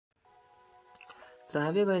So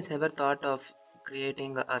have you guys ever thought of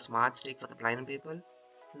creating a smart stick for the blind people?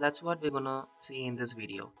 That's what we're gonna see in this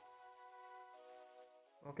video.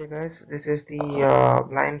 Okay guys, this is the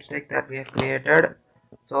blind stick that we have created.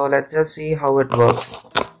 So let's just see how it works.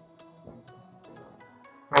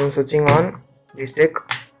 I'm switching on the stick.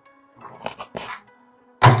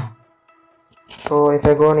 So if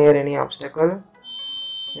I go near any obstacle,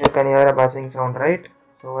 you can hear a buzzing sound, right?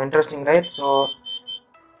 So interesting, right? So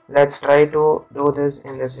let's try to do this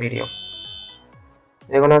in this video.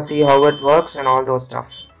 We're gonna see how it works and all those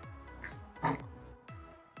stuff.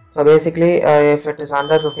 So basically, if it is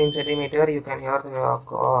under 15 centimeter, you can hear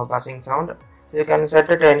the buzzing sound. You can set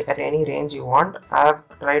it at any range you want. I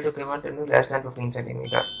have tried to give it in less than 15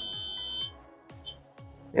 centimeter.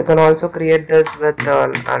 You can also create this with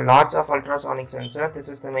lots of ultrasonic sensor. This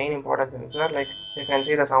is the main important sensor. Like you can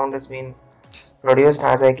see the sound is being produced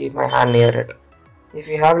as I keep my hand near it. If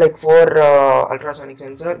you have like 4 ultrasonic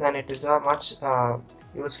sensor, then it is a much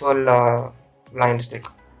useful blind stick.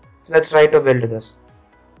 Let's try to build this.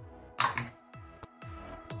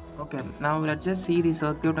 Okay, now let's just see the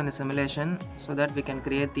circuit and the simulation so that we can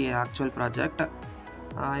create the actual project.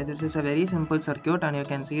 This is a very simple circuit, and you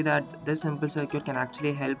can see that this simple circuit can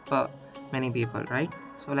actually help many people, right?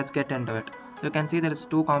 So let's get into it. So you can see there is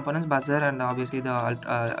two components, buzzer and obviously the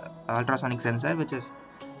ultrasonic sensor, which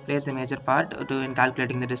plays the major part in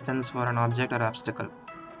calculating the distance for an object or obstacle.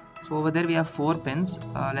 So over there we have 4 pins.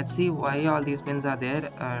 Let's see why all these pins are there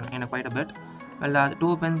in quite a bit. Well, the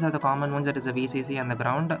 2 pins are the common ones, that is the VCC and the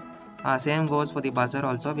ground. Same goes for the buzzer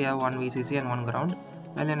also. We have one VCC and one ground.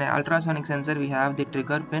 Well, in an ultrasonic sensor we have the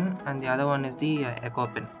trigger pin and the other one is the echo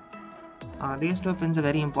pin. These 2 pins are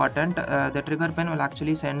very important. The trigger pin will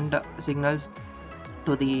actually send signals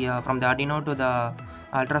to the from the Arduino to the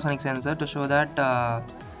ultrasonic sensor to show that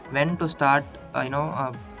when to start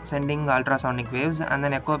sending ultrasonic waves, and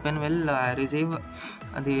then echo pin will receive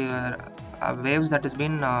the waves that has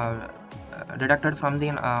been detected from the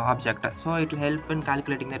object, so it will help in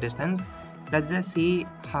calculating the distance. Let's just see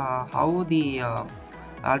how the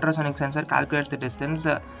ultrasonic sensor calculates the distance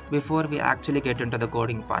before we actually get into the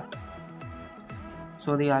coding part.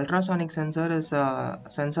 So the ultrasonic sensor is a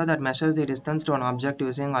sensor that measures the distance to an object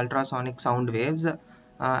using ultrasonic sound waves,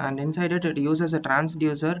 and inside it uses a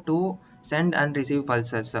transducer to send and receive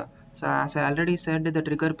pulses. So as I already said, the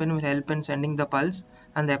trigger pin will help in sending the pulse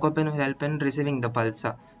and the echo pin will help in receiving the pulse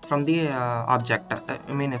from the object.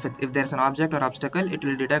 I mean, if there's an object or obstacle, it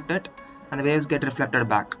will detect it and the waves get reflected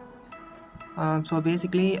back. So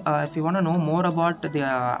basically, if you want to know more about the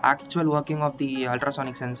actual working of the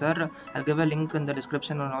ultrasonic sensor, I'll give a link in the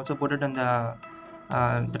description and also put it in the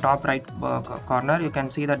top right corner. You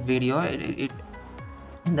can see that video.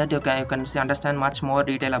 In that you can understand much more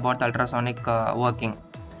detail about the ultrasonic working.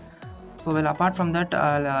 So well, apart from that,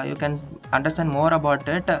 you can understand more about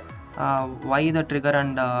it. Why the trigger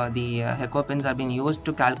and the echo pins are being used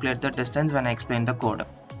to calculate the distance when I explain the code.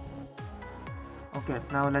 Okay,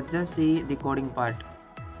 now let's just see the coding part.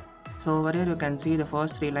 So over here you can see the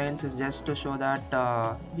first 3 lines is just to show that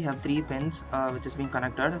we have 3 pins which is being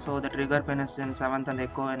connected. So the trigger pin is in 7th and the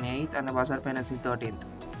echo in 8th and the buzzer pin is in 13th.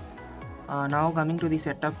 Now coming to the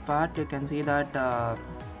setup part, you can see that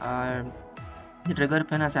the trigger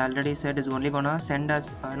pin, as I already said, is only gonna send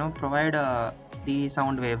us provide the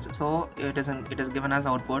sound waves, so it is given as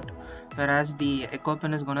output, whereas the echo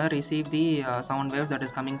pin is gonna receive the sound waves that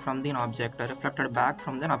is coming from the object reflected back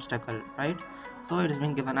from the obstacle, right? So it is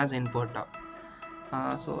being given as input.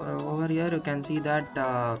 Over here you can see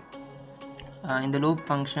that in the loop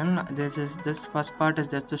function, this first part is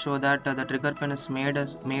just to show that the trigger pin is made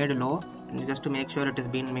low, just to make sure it is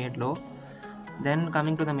being made low. Then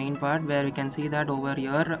coming to the main part, where we can see that over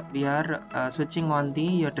here we are switching on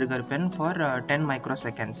the trigger pin for 10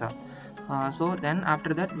 microseconds. So then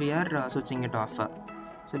after that we are switching it off.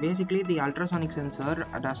 So basically the ultrasonic sensor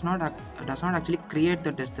does not actually create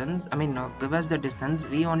the distance, I mean give us the distance,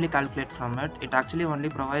 we only calculate from it. It actually only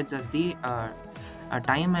provides us the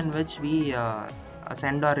time in which we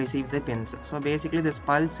send or receive the pins. So basically this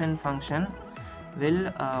pulse in function will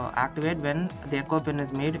activate when the echo pin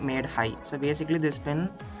is made high. So basically this pin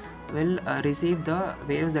will receive the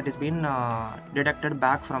waves that is been detected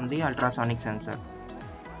back from the ultrasonic sensor.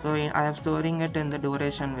 So I am storing it in the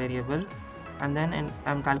duration variable, and then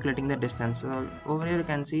I'm calculating the distance. So over here you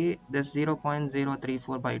can see this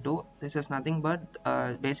 0.034 by 2. This is nothing but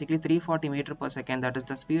basically 340 meter per second. That is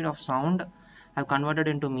the speed of sound. I've converted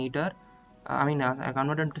into meter. I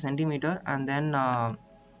converted into centimeter, and then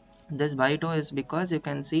this by 2 is because you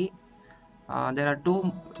can see there are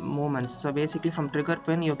two movements. So basically from trigger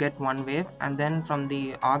pin you get one wave, and then from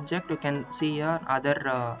the object you can see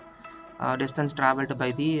other distance traveled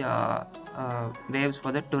by the waves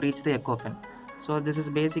for that to reach the echo pin. So this is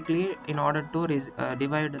basically in order to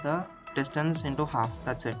divide the distance into half.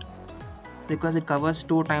 That's it, because it covers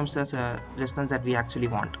 2 times the distance that we actually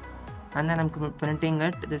want. And then I'm printing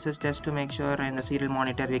it. This is just to make sure in the serial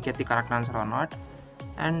monitor we get the correct answer or not.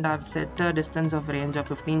 And I've set a distance of range of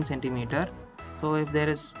 15 centimeter. So if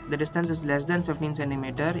the distance is less than 15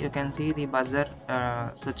 centimeter, you can see the buzzer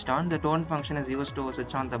switched on. The tone function is used to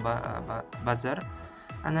switch on the buzzer.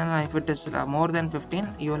 And then if it is more than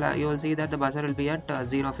 15, you will see that the buzzer will be at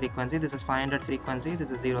 0 frequency. This is 500 frequency,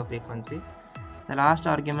 this is 0 frequency. The last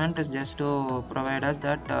argument is just to provide us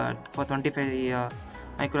that for 25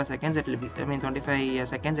 microseconds it will be, 25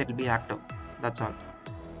 seconds it will be active. That's all.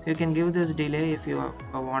 So you can give this delay if you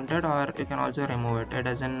wanted, or you can also remove it. It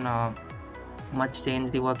doesn't much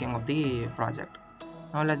change the working of the project.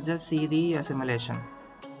 Now let's just see the simulation.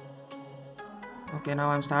 Okay, now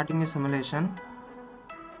I'm starting the simulation.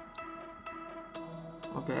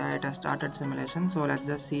 Okay, it has started simulation, so let's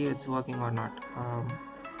just see it's working or not.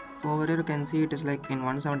 So over here you can see it is like in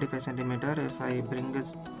 175 centimeter. If I bring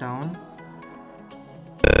this down,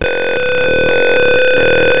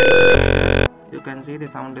 you can see the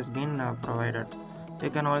sound has been provided. You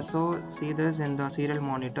can also see this in the serial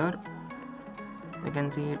monitor. You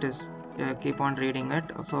can see it is keep on reading it.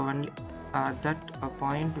 So when at that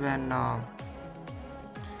point when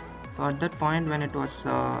it was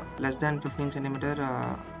less than 15 centimeter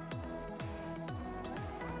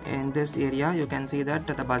in this area, you can see that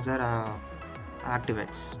the buzzer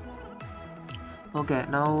activates. Okay,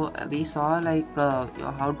 now we saw like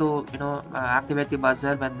how to activate the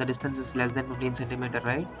buzzer when the distance is less than 15 centimeter,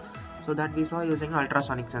 right? So that we saw using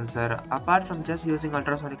ultrasonic sensor. Apart from just using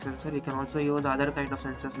ultrasonic sensor, we can also use other kind of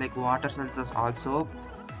sensors like water sensors also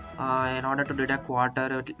in order to detect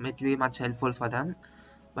water. It may be much helpful for them.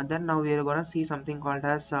 But then now we are gonna see something called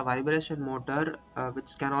as a vibration motor,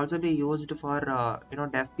 which can also be used for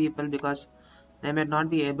deaf people, because they may not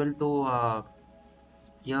be able to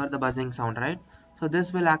hear the buzzing sound, right? So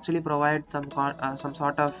this will actually provide some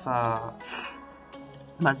sort of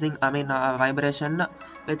buzzing, vibration,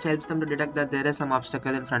 which helps them to detect that there is some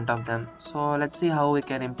obstacle in front of them. So let's see how we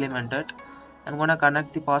can implement it. I'm gonna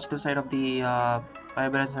connect the positive side of the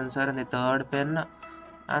vibration sensor in the third pin,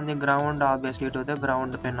 and the ground obviously to the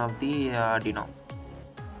ground pin of the Arduino.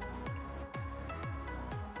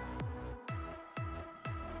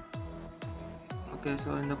 Okay,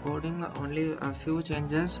 so in the coding only a few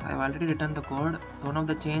changes. I've already written the code. One of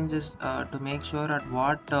the changes to make sure at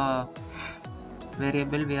what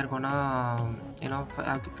variable we are gonna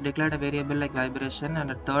I've declared a variable like vibration,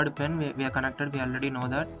 and a third pin we are connected. We already know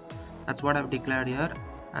that. That's what I've declared here.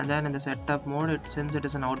 And then in the setup mode, since it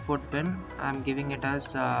is an output pin, I'm giving it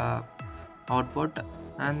as output.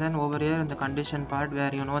 And then over here in the condition part,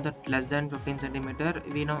 where you know that less than 15 centimeter,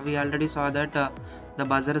 we already saw that the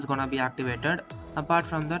buzzer is gonna be activated. Apart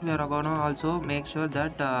from that, we are gonna also make sure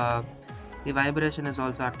that the vibration is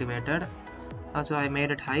also activated. So I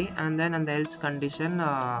made it high, and then in the else condition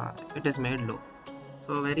it is made low.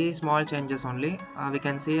 So very small changes only. We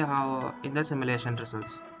can see how in the simulation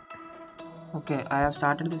results. Okay, I have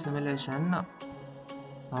started the simulation.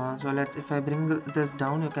 So if I bring this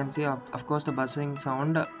down, you can see of course the buzzing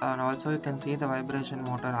sound, and also you can see the vibration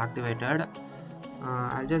motor activated.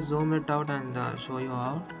 I'll just zoom it out and show you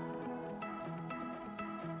out.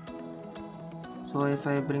 So if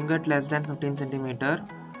I bring it less than 15 centimeter,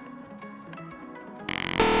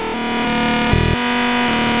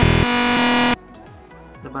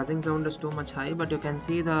 the buzzing sound is too much high, but you can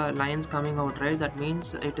see the lines coming out, right? That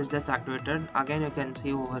means it is just activated. Again, you can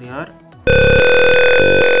see over here.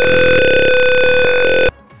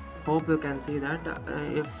 Hope you can see that.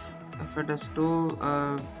 If it is too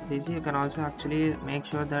busy, you can also actually make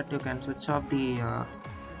sure that you can switch off the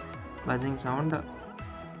buzzing sound.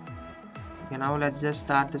 Okay, now let's just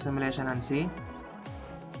start the simulation and see.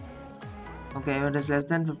 Okay, it is less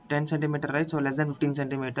than 10 centimeter, right? So less than 15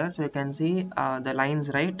 centimeter. So you can see the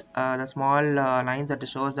lines, right? The small lines that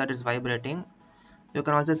shows that it's vibrating. You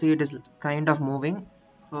can also see it is kind of moving.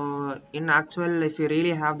 So in actual, if you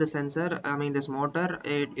really have the sensor, this motor,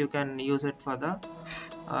 you can use it for the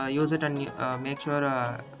use it and make sure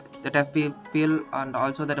that deaf people and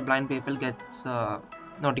also that blind people gets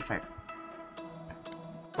notified.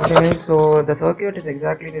 Okay, so the circuit is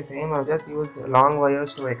exactly the same. I've just used long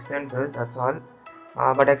wires to extend this, that's all.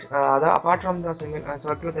 Apart from the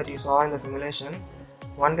circuit that you saw in the simulation,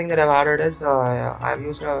 one thing that I've added is I've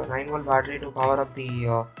used a 9-volt battery to power up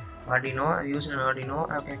the Arduino. I've used an Arduino.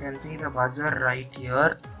 I can see the buzzer right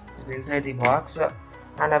here. It's inside the box,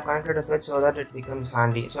 and I've connected a switch so that it becomes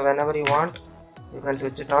handy. So whenever you want, you can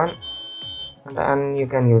switch it on, and you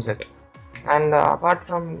can use it. And apart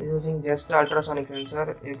from using just the ultrasonic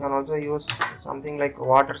sensor, you can also use something like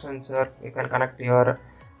water sensor. You can connect here,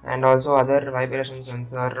 and also other vibration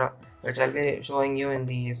sensor, which I'll be showing you in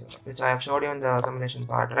which I have showed you in the simulation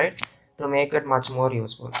part, right, to make it much more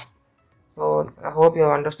useful. So I hope you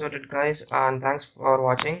have understood it, guys, and thanks for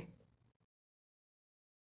watching.